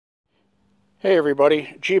Hey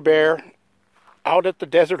everybody, G-Bear out at the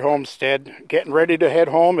Desert Homestead, getting ready to head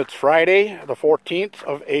home. It's Friday, the 14th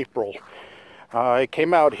of April. I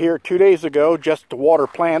came out here 2 days ago just to water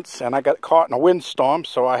plants, and I got caught in a windstorm,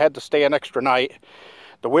 so I had to stay an extra night.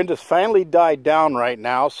 The wind has finally died down right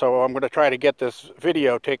now, so I'm going to try to get this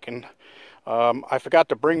video taken. I forgot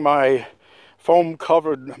to bring my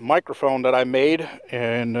foam-covered microphone that I made,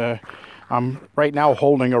 and I'm right now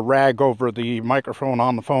holding a rag over the microphone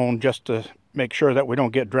on the phone just to make sure that we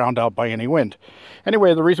don't get drowned out by any wind.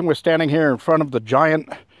 Anyway, the reason we're standing here in front of the giant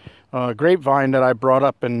grapevine that I brought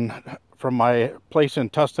up from my place in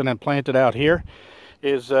Tustin and planted out here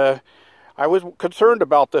is I was concerned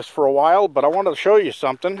about this for a while, but I wanted to show you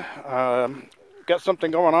something. Got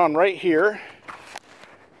something going on right here,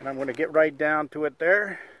 and I'm going to get right down to it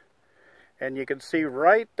there, and you can see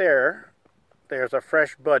right there there's a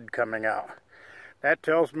fresh bud coming out. That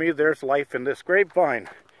tells me there's life in this grapevine.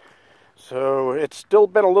 So it's still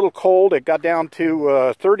been a little cold. It got down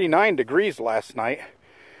to 39 degrees last night,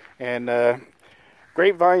 and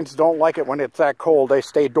grapevines don't like it when it's that cold. They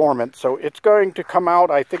stay dormant, so it's going to come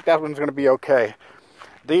out. I think that one's going to be okay.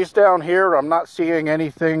 These down here, I'm not seeing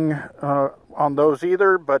anything on those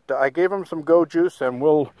either, but I gave them some go juice, and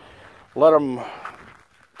we'll let them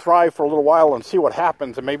thrive for a little while and see what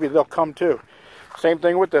happens, and maybe they'll come too. Same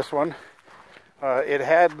thing with this one. It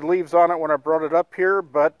had leaves on it when I brought it up here,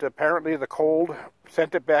 but apparently the cold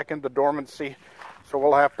sent it back into dormancy, so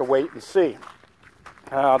we'll have to wait and see.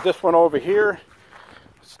 This one over here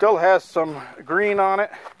still has some green on it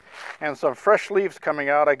and some fresh leaves coming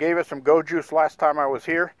out. I gave it some go juice last time I was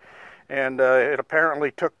here, and it apparently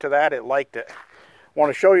took to that. It liked it. I want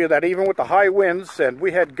to show you that even with the high winds, and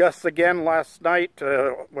we had gusts again last night,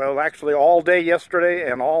 well, actually all day yesterday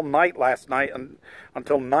and all night last night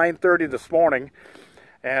until 9:30 this morning,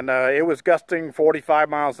 and it was gusting 45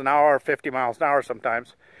 miles an hour, 50 miles an hour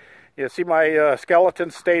sometimes. You see my skeleton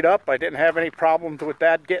stayed up. I didn't have any problems with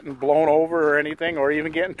that getting blown over or anything, or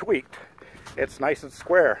even getting tweaked. It's nice and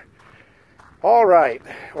square. All right,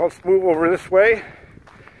 well, let's move over this way,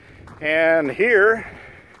 and here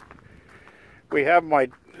we have my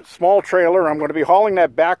small trailer. I'm going to be hauling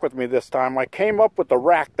that back with me this time. I came up with the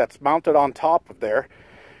rack that's mounted on top of there,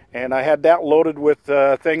 and I had that loaded with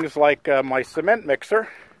things like my cement mixer,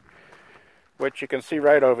 which you can see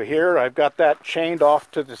right over here. I've got that chained off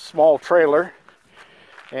to the small trailer,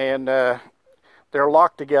 and they're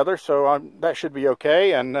locked together, so that should be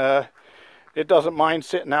okay, and it doesn't mind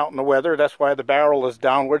sitting out in the weather. That's why the barrel is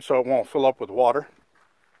downward, so it won't fill up with water.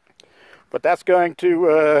 But that's going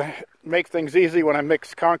to make things easy when I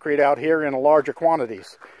mix concrete out here in larger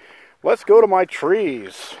quantities. Let's go to my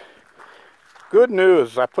trees. Good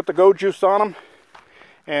news, I put the go juice on them,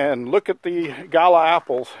 and look at the gala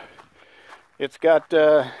apples. It's got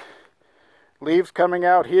leaves coming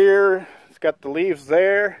out here, it's got the leaves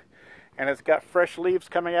there, and it's got fresh leaves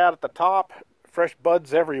coming out at the top, fresh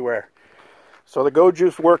buds everywhere. So the go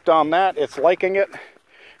juice worked on that. It's liking it.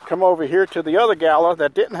 Come over here to the other gala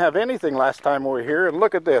that didn't have anything last time we were here, and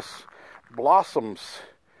look at this. Blossoms.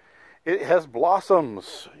 It has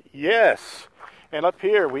blossoms. Yes. And up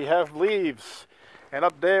here we have leaves. And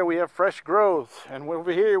up there we have fresh growth. And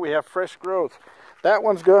over here we have fresh growth. That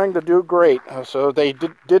one's going to do great. So they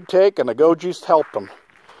did take, and the go juice helped them.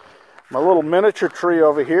 My little miniature tree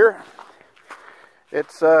over here.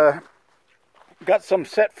 It's got some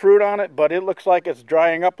set fruit on it, but it looks like it's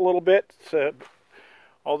drying up a little bit.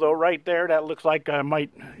 Although right there, that looks like I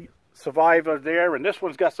might survive there. And this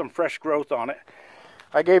one's got some fresh growth on it.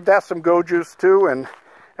 I gave that some go juice too. And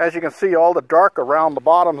as you can see, all the dark around the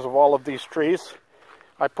bottoms of all of these trees,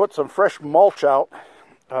 I put some fresh mulch out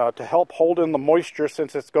to help hold in the moisture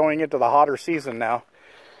since it's going into the hotter season now.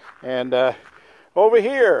 And over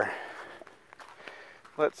here,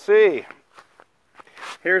 let's see.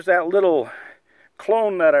 Here's that little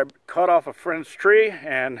clone that I cut off a friend's tree,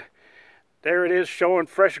 and there it is showing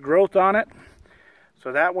fresh growth on it.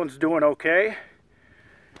 So that one's doing okay.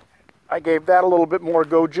 I gave that a little bit more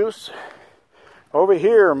go juice. Over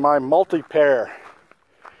here, my multi-pear,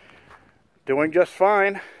 doing just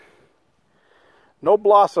fine. No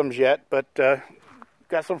blossoms yet, but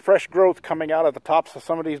got some fresh growth coming out of the tops of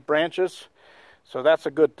some of these branches. So that's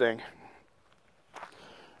a good thing.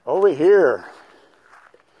 Over here,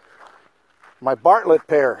 my Bartlett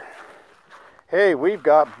pear. Hey, we've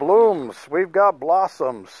got blooms, we've got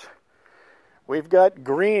blossoms, we've got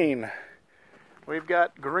green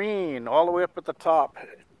all the way up at the top.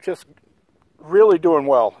 Just really doing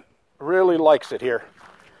well. Really likes it here.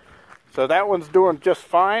 So that one's doing just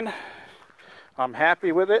fine. I'm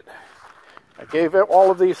happy with it. I gave all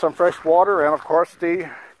of these some fresh water, and of course the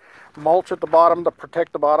mulch at the bottom to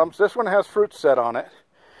protect the bottoms. This one has fruit set on it.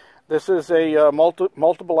 This is a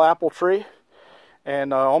multiple apple tree,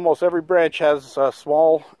 and almost every branch has a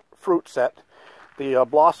small fruit set. The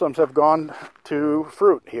blossoms have gone to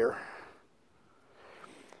fruit here.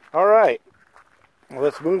 All right,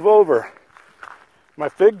 let's move over. My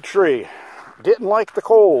fig tree didn't like the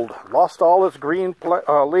cold, lost all its green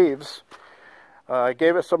leaves. I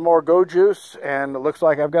gave it some more go juice, and it looks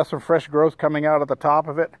like I've got some fresh growth coming out at the top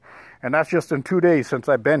of it. And that's just in 2 days since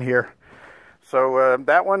I've been here. So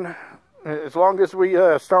that one, as long as we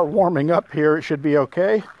start warming up here, it should be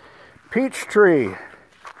okay. Peach tree.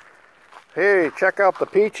 Hey, check out the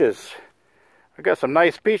peaches. I got some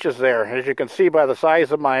nice peaches there. As you can see by the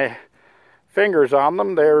size of my fingers on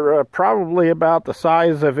them, they're probably about the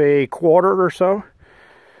size of a quarter or so.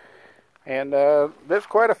 And there's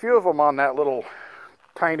quite a few of them on that little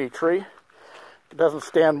tiny tree. It doesn't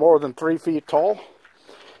stand more than 3 feet tall.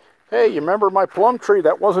 Hey, you remember my plum tree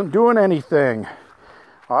that wasn't doing anything?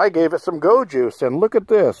 I gave it some go juice, and look at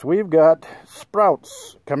this. We've got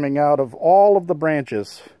sprouts coming out of all of the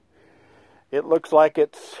branches. It looks like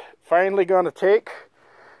it's finally going to take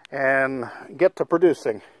and get to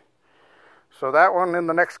producing. So that one in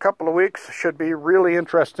the next couple of weeks should be really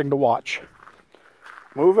interesting to watch.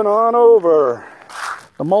 Moving on over,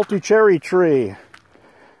 the multi-cherry tree.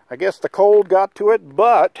 I guess the cold got to it,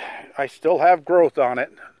 but I still have growth on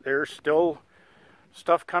it. There's still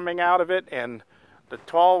stuff coming out of it, and the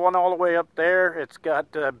tall one all the way up there, it's got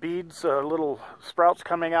beads, little sprouts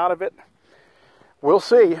coming out of it. We'll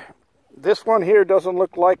see. This one here doesn't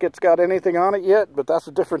look like it's got anything on it yet, but that's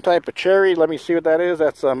a different type of cherry. Let me see what that is.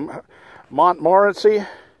 That's Montmorency,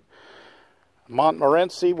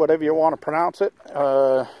 whatever you want to pronounce it.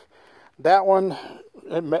 That one,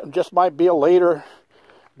 it just might be a later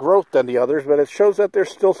growth than the others, but it shows that there's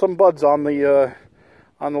still some buds on the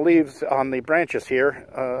leaves, on the branches here.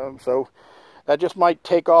 So that just might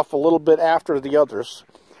take off a little bit after the others.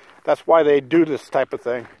 That's why they do this type of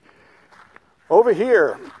thing. Over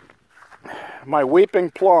here, my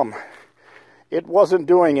weeping plum, it wasn't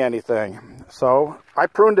doing anything, so I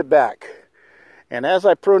pruned it back. And as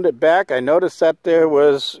I pruned it back, I noticed that there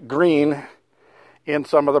was green in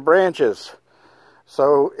some of the branches.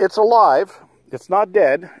 So it's alive. It's not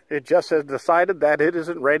dead. It just has decided that it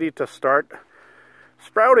isn't ready to start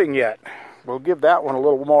sprouting yet. We'll give that one a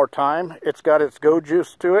little more time. It's got its go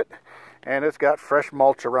juice to it, and it's got fresh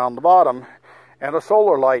mulch around the bottom and a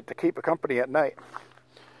solar light to keep it company at night.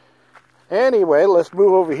 Anyway, let's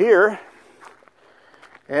move over here.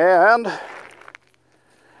 And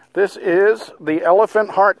this is the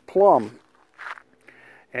elephant heart plum.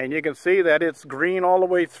 And you can see that it's green all the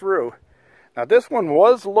way through. Now this one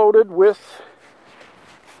was loaded with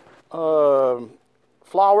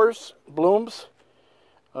flowers, blooms,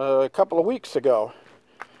 a couple of weeks ago.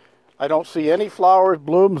 I don't see any flowers,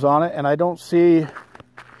 blooms on it, and I don't see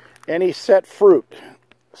any set fruit.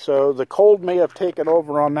 So the cold may have taken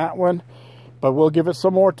over on that one, but we'll give it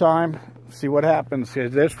some more time, see what happens.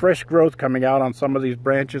 There's fresh growth coming out on some of these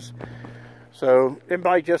branches, so it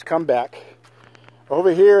might just come back.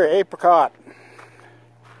 Over here, apricot.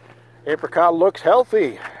 Apricot looks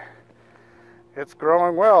healthy. It's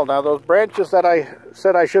growing well. Now those branches that I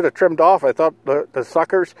said I should have trimmed off, I thought the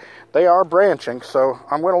suckers, they are branching, so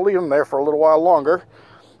I'm going to leave them there for a little while longer.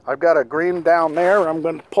 I've got a green down there. I'm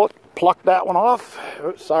going to pluck that one off.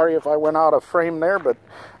 Sorry if I went out of frame there, but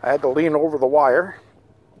I had to lean over the wire.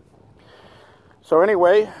 So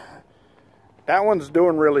anyway, that one's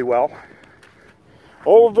doing really well.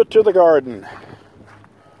 Over to the garden,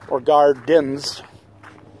 or gardens.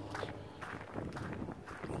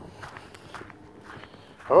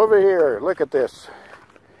 Over here, look at this.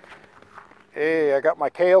 Hey, I got my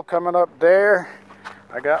kale coming up there.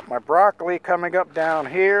 I got my broccoli coming up down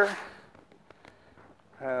here.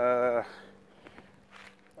 I've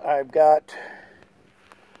got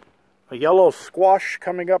a yellow squash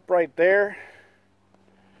coming up right there.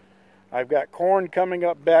 I've got corn coming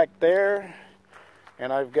up back there.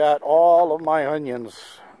 And I've got all of my onions.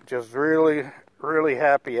 Just really, really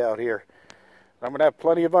happy out here. I'm going to have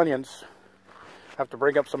plenty of onions. Have to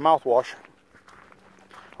bring up some mouthwash.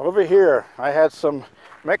 Over here, I had some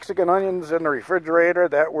Mexican onions in the refrigerator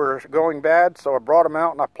that were going bad, so I brought them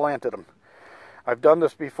out and I planted them. I've done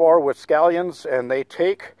this before with scallions, and they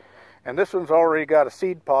take, and this one's already got a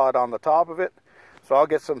seed pod on the top of it, so I'll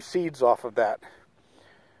get some seeds off of that.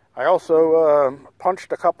 I also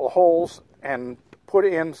punched a couple holes and put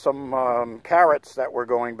in some carrots that were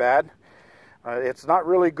going bad. It's not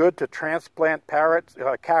really good to transplant carrots.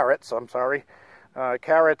 Carrots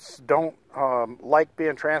don't like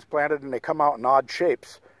being transplanted, and they come out in odd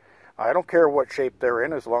shapes. I don't care what shape they're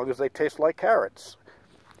in as long as they taste like carrots.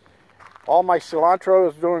 All my cilantro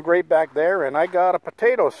is doing great back there, and I got a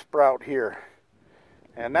potato sprout here.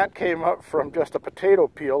 And that came up from just a potato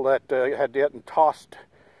peel that had gotten tossed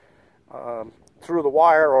through the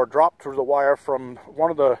wire, or dropped through the wire from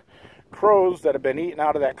one of the crows that had been eating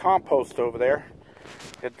out of that compost over there.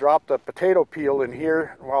 It dropped a potato peel in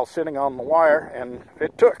here while sitting on the wire, and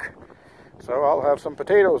it took. So I'll have some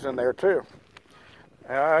potatoes in there too.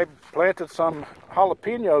 I planted some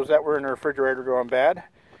jalapenos that were in the refrigerator going bad.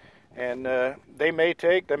 And they may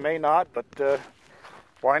take, they may not, but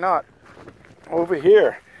why not? Over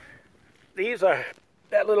here, these are,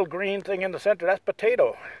 that little green thing in the center, that's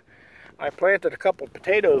potato. I planted a couple of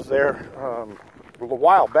potatoes there a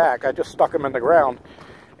while back. I just stuck them in the ground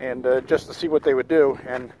and just to see what they would do.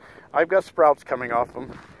 And I've got sprouts coming off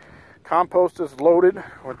them. Compost is loaded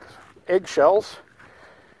with eggshells.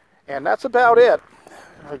 And that's about it.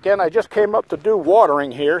 Again, I just came up to do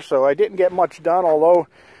watering here, so I didn't get much done, although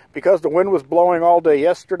because the wind was blowing all day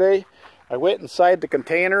yesterday, I went inside the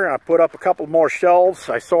container and I put up a couple more shelves.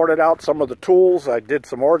 I sorted out some of the tools. I did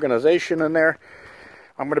some organization in there.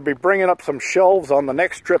 I'm going to be bringing up some shelves on the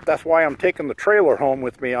next trip. That's why I'm taking the trailer home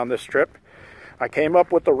with me on this trip. I came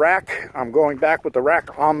up with the rack. I'm going back with the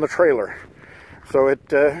rack on the trailer. So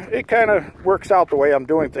it kind of works out the way I'm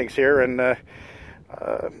doing things here, and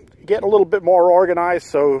getting a little bit more organized.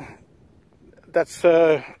 So that's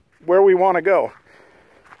where we want to go.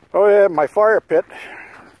 Oh yeah, my fire pit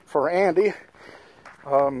for Andy.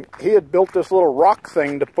 He had built this little rock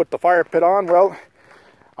thing to put the fire pit on. Well,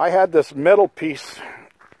 I had this metal piece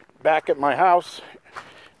back at my house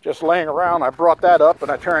just laying around. I brought that up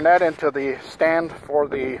and I turned that into the stand for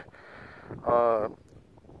the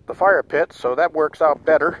fire pit, so that works out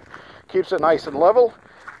better. Keeps it nice and level.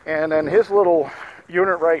 And then his little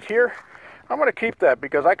unit right here, I'm going to keep that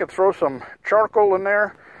because I could throw some charcoal in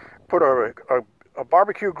there, put a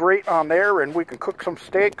barbecue grate on there, and we can cook some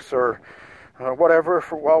steaks or whatever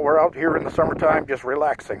while we're out here in the summertime just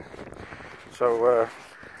relaxing. So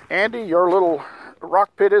Andy, your little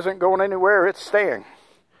rock pit isn't going anywhere, it's staying.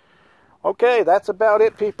 Okay, that's about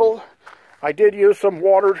it, people. I did use some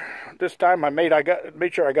water this time. I made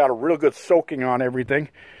sure I got a real good soaking on everything,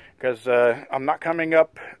 because I'm not coming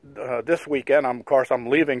up this weekend. Of course, I'm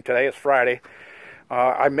leaving today. It's Friday.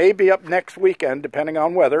 I may be up next weekend, depending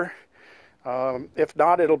on weather. If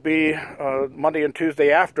not, it'll be Monday and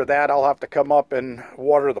Tuesday after that. I'll have to come up and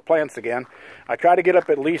water the plants again. I try to get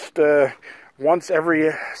up at least once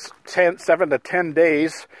every 7 to 10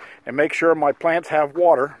 days and make sure my plants have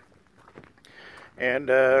water. And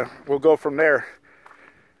we'll go from there.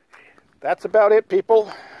 That's about it,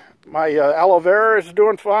 people. My aloe vera is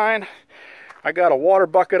doing fine. I got a water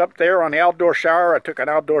bucket up there on the outdoor shower. I took an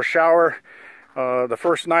outdoor shower the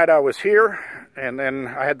first night I was here, and then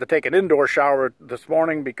I had to take an indoor shower this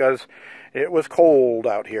morning because it was cold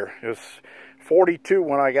out here. It was 42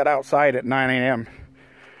 when I got outside at 9 a.m.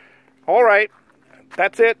 All right,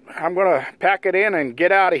 that's it. I'm going to pack it in and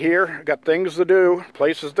get out of here. Got things to do,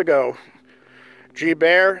 places to go. G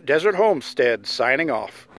Bear Desert Homestead signing off.